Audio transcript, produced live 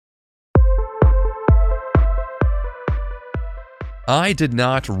I did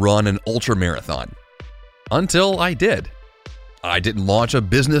not run an ultramarathon until I did. I didn't launch a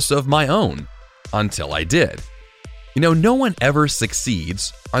business of my own until I did. No one ever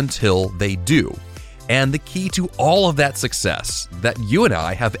succeeds until they do. And the key to all of that success that you and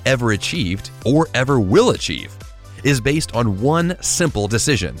I have ever achieved or ever will achieve is based on one simple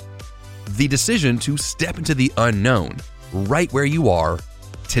decision. The decision to step into the unknown right where you are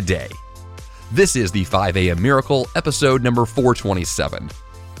today. This is the 5 a.m. Miracle, episode number 427.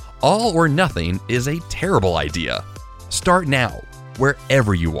 All or nothing is a terrible idea. Start now,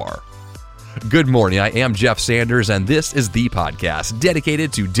 wherever you are. Good morning, I am Jeff Sanders, and this is the podcast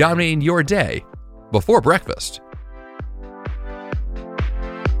dedicated to dominating your day before breakfast.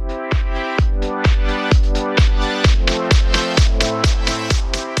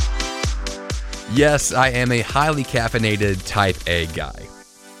 Yes, I am a highly caffeinated type A guy.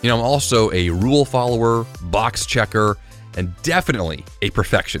 I'm also a rule follower, box checker, and definitely a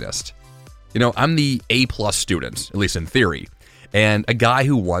perfectionist. I'm the A+ student, at least in theory, and a guy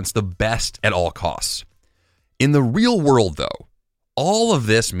who wants the best at all costs. In the real world, though, all of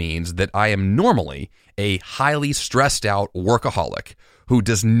this means that I am normally a highly stressed out workaholic who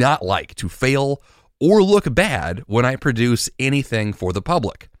does not like to fail or look bad when I produce anything for the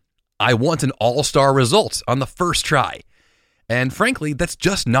public. I want an all-star result on the first try. And frankly, that's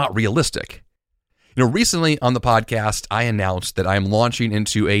just not realistic. Recently on the podcast, I announced that I'm launching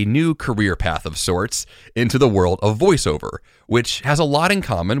into a new career path of sorts into the world of voiceover, which has a lot in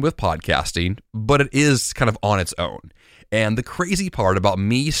common with podcasting, but it is kind of on its own. And the crazy part about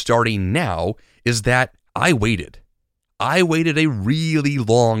me starting now is that I waited. I waited a really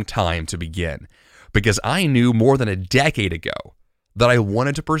long time to begin because I knew more than a decade ago that I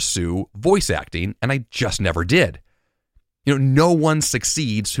wanted to pursue voice acting, and I just never did. No one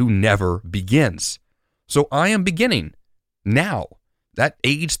succeeds who never begins. So I am beginning now, at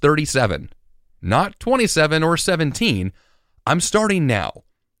age 37, not 27 or 17. I'm starting now,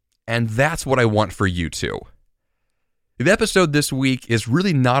 and that's what I want for you too. The episode this week is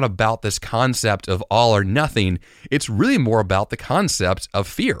really not about this concept of all or nothing. It's really more about the concept of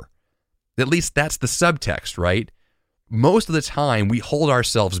fear. At least that's the subtext, right? Most of the time, we hold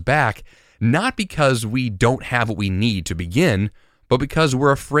ourselves back not because we don't have what we need to begin, but because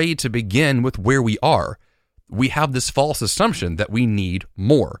we're afraid to begin with where we are. We have this false assumption that we need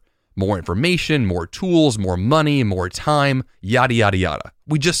more information, more tools, more money, more time, yada, yada, yada.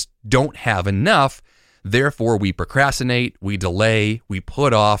 We just don't have enough. Therefore, we procrastinate, we delay, we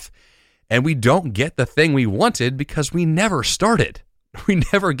put off, and we don't get the thing we wanted because we never started. We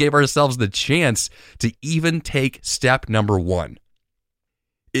never gave ourselves the chance to even take step number one.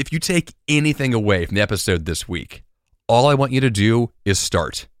 If you take anything away from the episode this week, all I want you to do is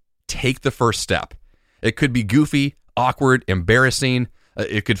start. Take the first step. It could be goofy, awkward, embarrassing.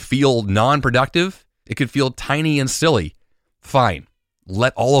 It could feel non-productive. It could feel tiny and silly. Fine.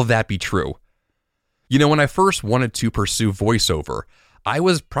 Let all of that be true. When I first wanted to pursue voiceover, I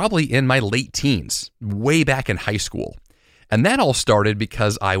was probably in my late teens, way back in high school. And that all started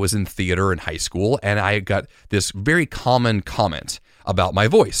because I was in theater in high school, and I got this very common comment about my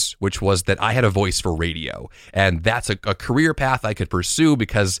voice, which was that I had a voice for radio. And that's a career path I could pursue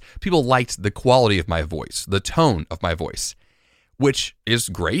because people liked the quality of my voice, the tone of my voice, which is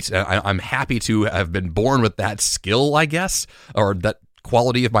great. I'm happy to have been born with that skill, I guess, or that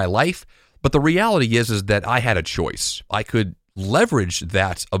quality of my life. But the reality is that I had a choice. I could leverage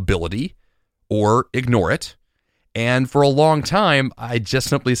that ability or ignore it. And for a long time, I just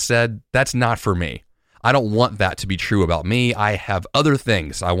simply said, that's not for me. I don't want that to be true about me. I have other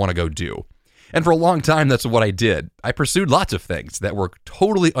things I want to go do. And for a long time, that's what I did. I pursued lots of things that were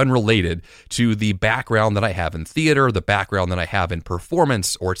totally unrelated to the background that I have in theater, the background that I have in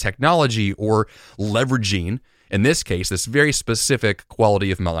performance or technology or leveraging, in this case, this very specific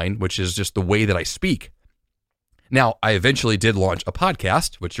quality of mine, which is just the way that I speak. Now, I eventually did launch a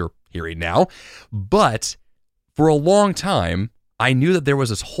podcast, which you're hearing now, but for a long time, I knew that there was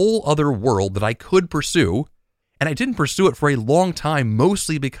this whole other world that I could pursue, and I didn't pursue it for a long time,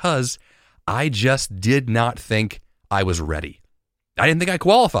 mostly because I just did not think I was ready. I didn't think I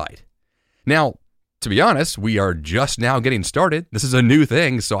qualified. Now, to be honest, we are just now getting started. This is a new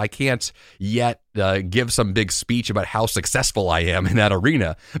thing, so I can't yet give some big speech about how successful I am in that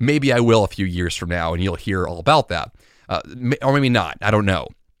arena. Maybe I will a few years from now, and you'll hear all about that. Or maybe not. I don't know.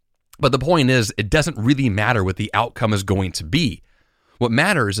 But the point is, it doesn't really matter what the outcome is going to be. What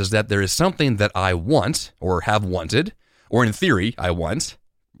matters is that there is something that I want or have wanted, or in theory, I want,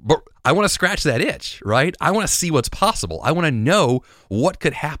 but I want to scratch that itch, right? I want to see what's possible. I want to know what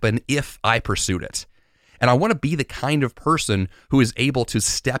could happen if I pursued it. And I want to be the kind of person who is able to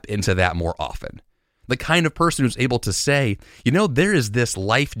step into that more often. The kind of person who's able to say, there is this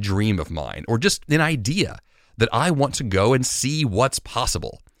life dream of mine, or just an idea that I want to go and see what's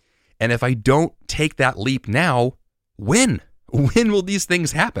possible. And if I don't take that leap now, when? When will these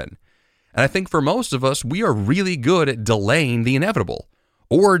things happen? And I think for most of us, we are really good at delaying the inevitable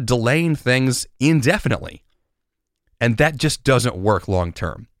or delaying things indefinitely. And that just doesn't work long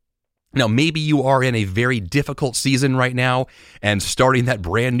term. Now, maybe you are in a very difficult season right now, and starting that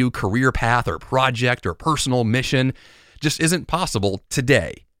brand new career path or project or personal mission just isn't possible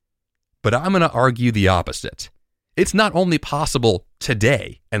today. But I'm going to argue the opposite. It's not only possible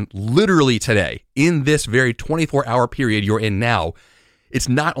today, and literally today, in this very 24-hour period you're in now, it's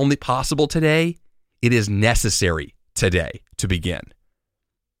not only possible today, it is necessary today to begin.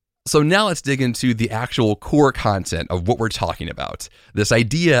 So now let's dig into the actual core content of what we're talking about. This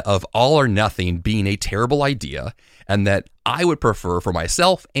idea of all or nothing being a terrible idea, and that I would prefer for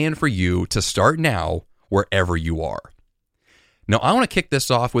myself and for you to start now wherever you are. Now, I want to kick this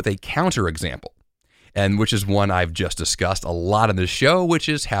off with a counterexample, and which is one I've just discussed a lot on this show, which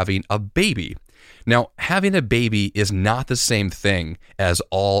is having a baby. Now, having a baby is not the same thing as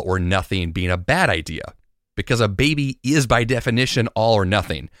all or nothing being a bad idea, because a baby is by definition all or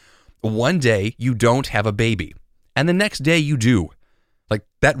nothing. One day you don't have a baby, and the next day you do. Like,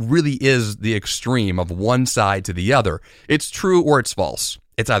 that really is the extreme of one side to the other. It's true or it's false.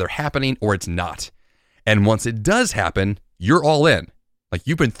 It's either happening or it's not. And once it does happen, you're all in. Like,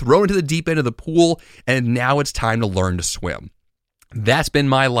 you've been thrown into the deep end of the pool, and now it's time to learn to swim. That's been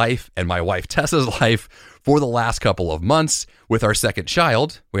my life and my wife Tessa's life for the last couple of months with our second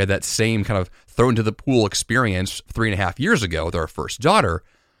child. We had that same kind of thrown to the pool experience 3.5 years ago with our first daughter.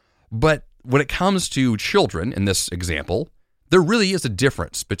 But when it comes to children, in this example, there really is a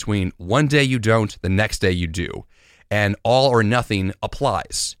difference between one day you don't, the next day you do, and all or nothing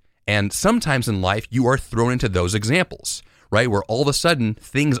applies. And sometimes in life, you are thrown into those examples, right? Where all of a sudden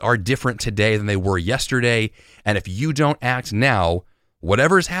things are different today than they were yesterday. And if you don't act now,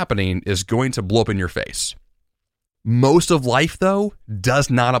 whatever is happening is going to blow up in your face. Most of life, though, does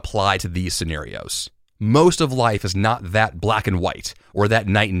not apply to these scenarios. Most of life is not that black and white, or that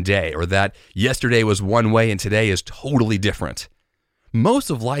night and day, or that yesterday was one way and today is totally different.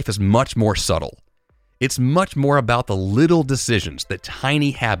 Most of life is much more subtle. It's much more about the little decisions, the tiny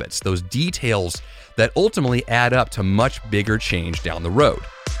habits, those details that ultimately add up to much bigger change down the road.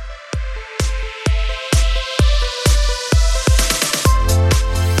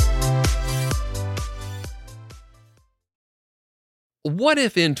 What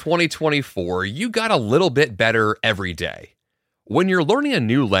if in 2024 you got a little bit better every day? When you're learning a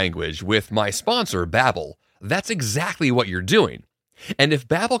new language with my sponsor, Babbel, that's exactly what you're doing. And if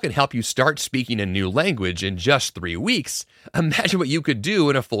Babbel can help you start speaking a new language in just 3 weeks, imagine what you could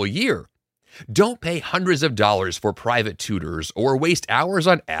do in a full year. Don't pay hundreds of dollars for private tutors or waste hours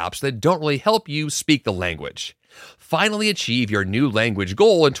on apps that don't really help you speak the language. Finally achieve your new language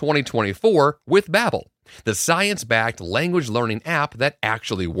goal in 2024 with Babbel, the science-backed language learning app that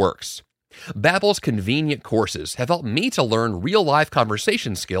actually works. Babbel's convenient courses have helped me to learn real-life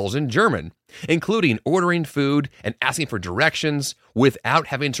conversation skills in German, including ordering food and asking for directions without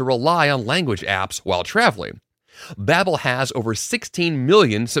having to rely on language apps while traveling. Babbel has over 16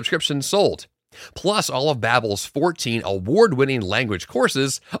 million subscriptions sold. Plus, all of Babbel's 14 award-winning language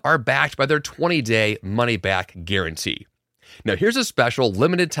courses are backed by their 20-day money-back guarantee. Now, here's a special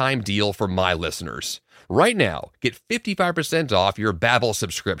limited-time deal for my listeners. Right now, get 55% off your Babbel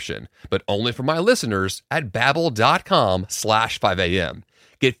subscription, but only for my listeners at babbel.com/5am.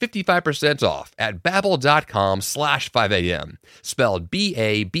 Get 55% off at babbel.com/5am, spelled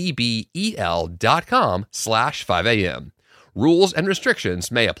BABBEL.com/5am. Rules and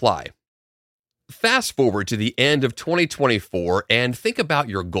restrictions may apply. Fast forward to the end of 2024 and think about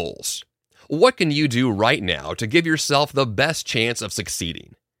your goals. What can you do right now to give yourself the best chance of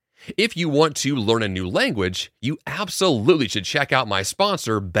succeeding? If you want to learn a new language, you absolutely should check out my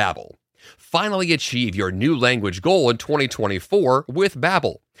sponsor, Babbel. Finally achieve your new language goal in 2024 with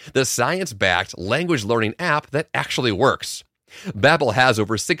Babbel, the science-backed language learning app that actually works. Babbel has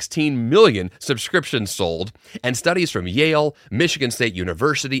over 16 million subscriptions sold, and studies from Yale, Michigan State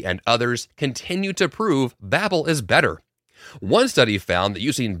University, and others continue to prove Babbel is better. One study found that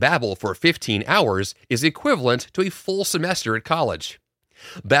using Babbel for 15 hours is equivalent to a full semester at college.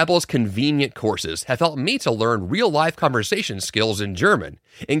 Babbel's convenient courses have helped me to learn real-life conversation skills in German,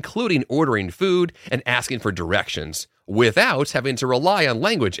 including ordering food and asking for directions, without having to rely on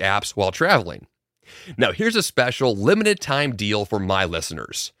language apps while traveling. Now, here's a special limited time deal for my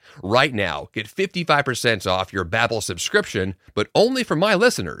listeners. Right now, get 55% off your Babbel subscription, but only for my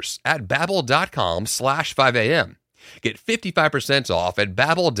listeners at babbel.com/5am. Get 55% off at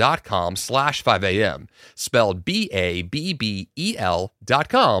babbel.com/5am, spelled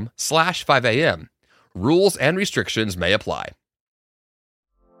BABBEL.com/5am. Rules and restrictions may apply.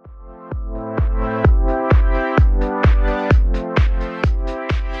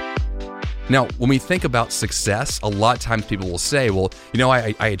 Now, when we think about success, a lot of times people will say, well,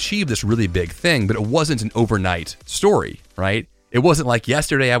 I achieved this really big thing, but it wasn't an overnight story, right? It wasn't like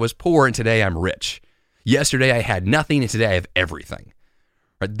yesterday I was poor and today I'm rich. Yesterday I had nothing and today I have everything.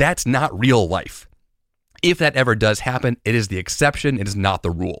 Right? That's not real life. If that ever does happen, it is the exception, it is not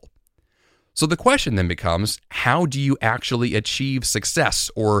the rule. So the question then becomes, how do you actually achieve success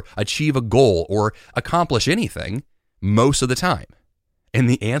or achieve a goal or accomplish anything most of the time? And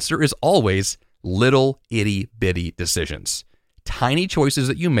the answer is always little itty bitty decisions, tiny choices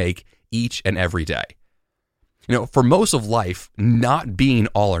that you make each and every day. For most of life, not being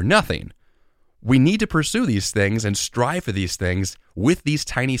all or nothing, we need to pursue these things and strive for these things with these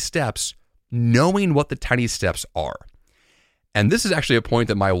tiny steps, knowing what the tiny steps are. And this is actually a point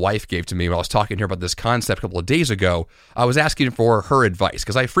that my wife gave to me when I was talking to her about this concept a couple of days ago. I was asking for her advice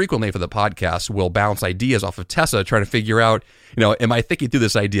because I frequently for the podcast will bounce ideas off of Tessa trying to figure out, am I thinking through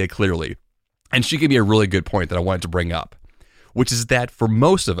this idea clearly? And she gave me a really good point that I wanted to bring up, which is that for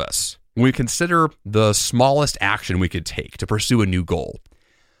most of us, when we consider the smallest action we could take to pursue a new goal,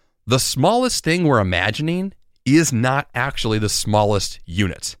 the smallest thing we're imagining is not actually the smallest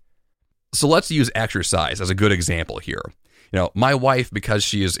unit. So let's use exercise as a good example here. My wife, because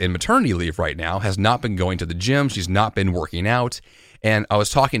she is in maternity leave right now, has not been going to the gym. She's not been working out. And I was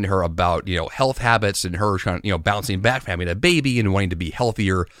talking to her about, health habits and her trying, bouncing back from having a baby and wanting to be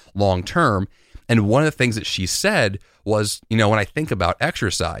healthier long term. And one of the things that she said was, when I think about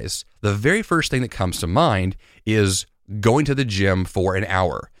exercise, the very first thing that comes to mind is going to the gym for an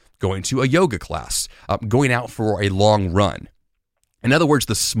hour, going to a yoga class, going out for a long run. In other words,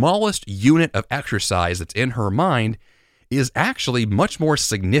 the smallest unit of exercise that's in her mind is actually much more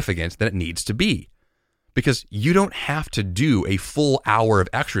significant than it needs to be, because you don't have to do a full hour of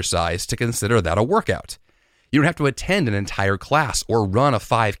exercise to consider that a workout. You don't have to attend an entire class or run a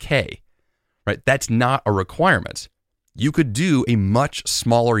 5K, right? That's not a requirement. You could do a much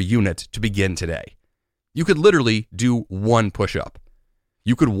smaller unit to begin today. You could literally do one push-up.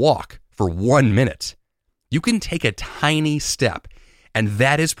 You could walk for 1 minute. You can take a tiny step, and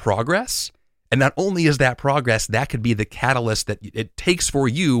that is progress. And not only is that progress, that could be the catalyst that it takes for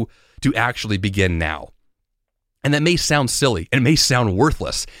you to actually begin now. And that may sound silly. It may sound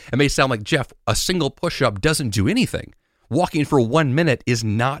worthless. It may sound like, Jeff, a single push-up doesn't do anything. Walking for 1 minute is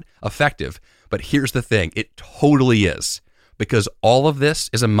not effective. But here's the thing. It totally is. Because all of this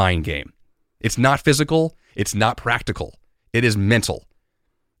is a mind game. It's not physical. It's not practical. It is mental.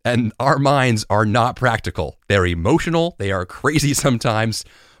 And our minds are not practical. They're emotional. They are crazy sometimes.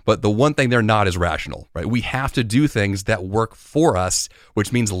 But the one thing they're not is rational, right? We have to do things that work for us,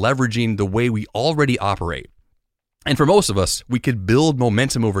 which means leveraging the way we already operate. And for most of us, we could build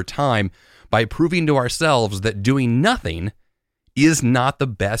momentum over time by proving to ourselves that doing nothing is not the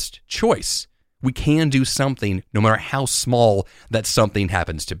best choice. We can do something no matter how small that something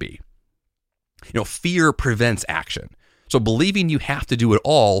happens to be. Fear prevents action. So believing you have to do it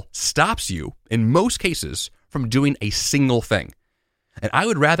all stops you, in most cases, from doing a single thing. And I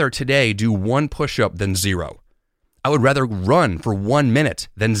would rather today do one push-up than zero. I would rather run for 1 minute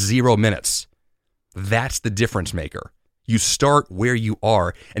than 0 minutes. That's the difference maker. You start where you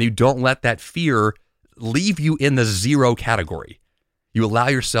are, and you don't let that fear leave you in the zero category. You allow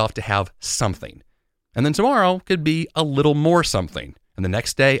yourself to have something. And then tomorrow could be a little more something. And the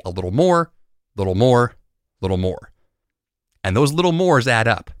next day, a little more, little more, little more. And those little mores add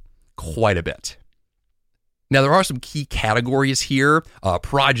up quite a bit. Now, there are some key categories here,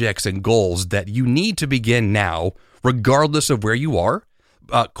 projects and goals that you need to begin now, regardless of where you are.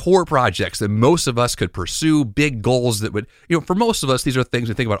 Core projects that most of us could pursue, big goals that would, for most of us, these are things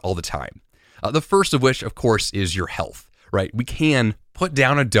we think about all the time. The first of which, of course, is your health, right? We can put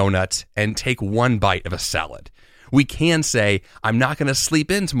down a donut and take one bite of a salad. We can say, I'm not going to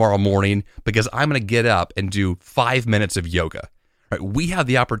sleep in tomorrow morning because I'm going to get up and do 5 minutes of yoga. Right? We have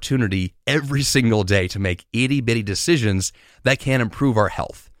the opportunity every single day to make itty-bitty decisions that can improve our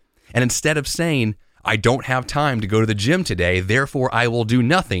health. And instead of saying, I don't have time to go to the gym today, therefore I will do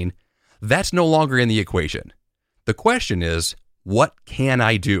nothing, that's no longer in the equation. The question is, what can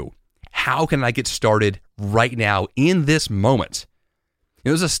I do? How can I get started right now in this moment?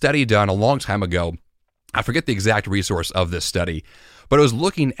 There was a study done a long time ago I forget the exact resource of this study, but it was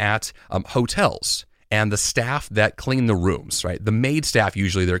looking at hotels and the staff that clean the rooms, right? The maid staff,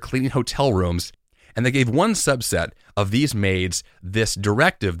 usually they're cleaning hotel rooms, and they gave one subset of these maids this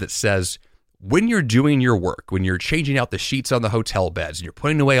directive that says, when you're doing your work, when you're changing out the sheets on the hotel beds and you're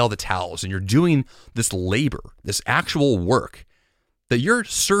putting away all the towels and you're doing this labor, this actual work, that you're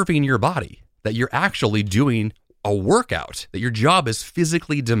serving your body, that you're actually doing a workout, that your job is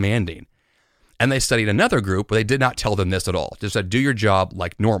physically demanding. And they studied another group where they did not tell them this at all. Just said, do your job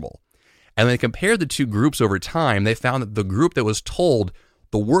like normal. And they compared the two groups over time. They found that the group that was told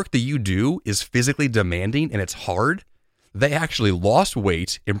the work that you do is physically demanding and it's hard, they actually lost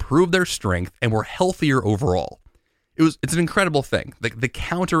weight, improved their strength, and were healthier overall. It's an incredible thing. The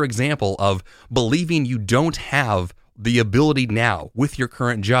counter example of believing you don't have the ability now with your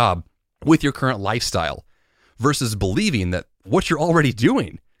current job, with your current lifestyle, versus believing that what you're already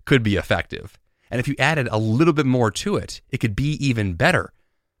doing could be effective. And if you added a little bit more to it, it could be even better.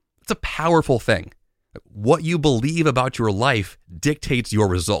 It's a powerful thing. What you believe about your life dictates your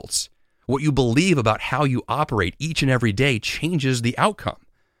results. What you believe about how you operate each and every day changes the outcome.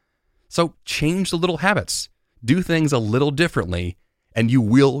 So change the little habits. Do things a little differently, and you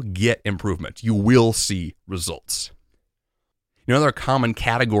will get improvement. You will see results. Another common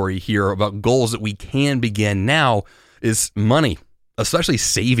category here about goals that we can begin now is money, especially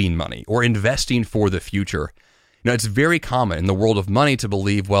saving money or investing for the future. It's very common in the world of money to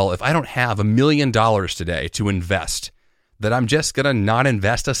believe, well, if I don't have $1 million today to invest, that I'm just going to not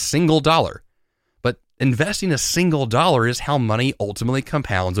invest a single dollar. But investing a single dollar is how money ultimately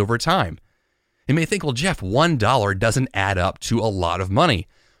compounds over time. You may think, well, Jeff, $1 doesn't add up to a lot of money,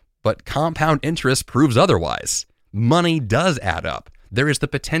 but compound interest proves otherwise. Money does add up. There is the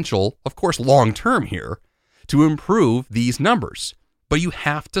potential, of course, long-term here, to improve these numbers. But you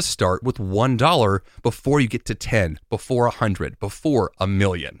have to start with $1 before you get to 10, before 100, before a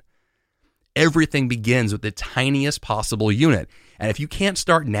million. Everything begins with the tiniest possible unit. And if you can't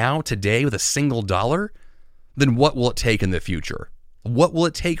start now, today, with a single dollar, then what will it take in the future? What will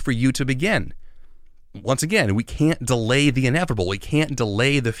it take for you to begin? Once again, we can't delay the inevitable. We can't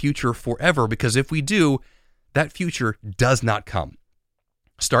delay the future forever, because if we do, that future does not come.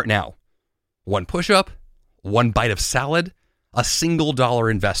 Start now. One push-up, one bite of salad, a single dollar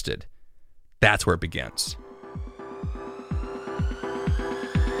invested. That's where it begins.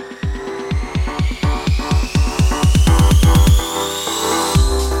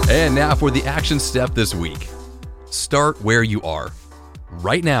 And now for the action step this week. Start where you are.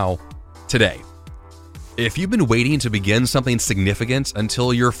 Right now, today. If you've been waiting to begin something significant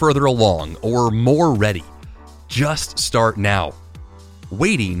until you're further along or more ready, just start now.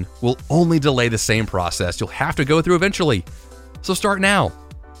 Waiting will only delay the same process you'll have to go through eventually. So start now.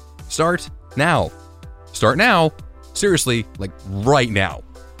 Start now. Start now. Seriously, like right now.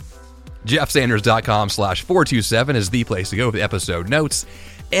 JeffSanders.com/427 is the place to go for the episode notes.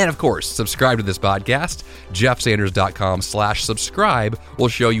 And of course, subscribe to this podcast. JeffSanders.com/subscribe will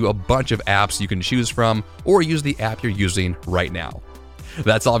show you a bunch of apps you can choose from, or use the app you're using right now.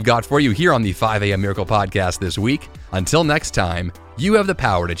 That's all I've got for you here on the 5 a.m. Miracle Podcast this week. Until next time, you have the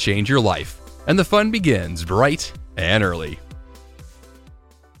power to change your life, and the fun begins bright and early.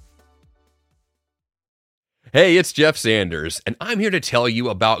 Hey, it's Jeff Sanders, and I'm here to tell you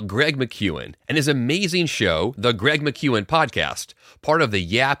about Greg McKeown and his amazing show, The Greg McKeown Podcast, part of the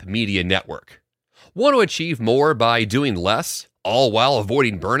Yap Media Network. Want to achieve more by doing less, all while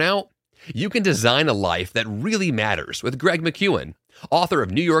avoiding burnout? You can design a life that really matters with Greg McKeown, author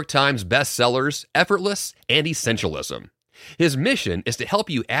of New York Times bestsellers, Effortless and Essentialism. His mission is to help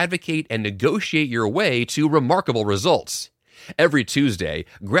you advocate and negotiate your way to remarkable results. Every Tuesday,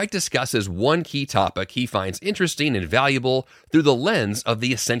 Greg discusses one key topic he finds interesting and valuable through the lens of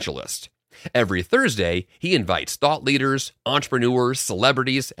the essentialist. Every Thursday, he invites thought leaders, entrepreneurs,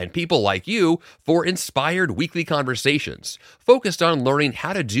 celebrities, and people like you for inspired weekly conversations focused on learning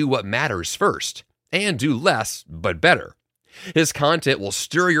how to do what matters first and do less but better. His content will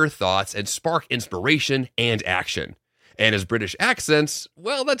stir your thoughts and spark inspiration and action. And his British accents,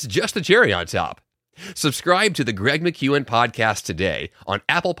 well, that's just the cherry on top. Subscribe to the Greg McKeown Podcast today on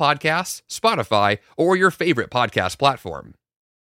Apple Podcasts, Spotify, or your favorite podcast platform.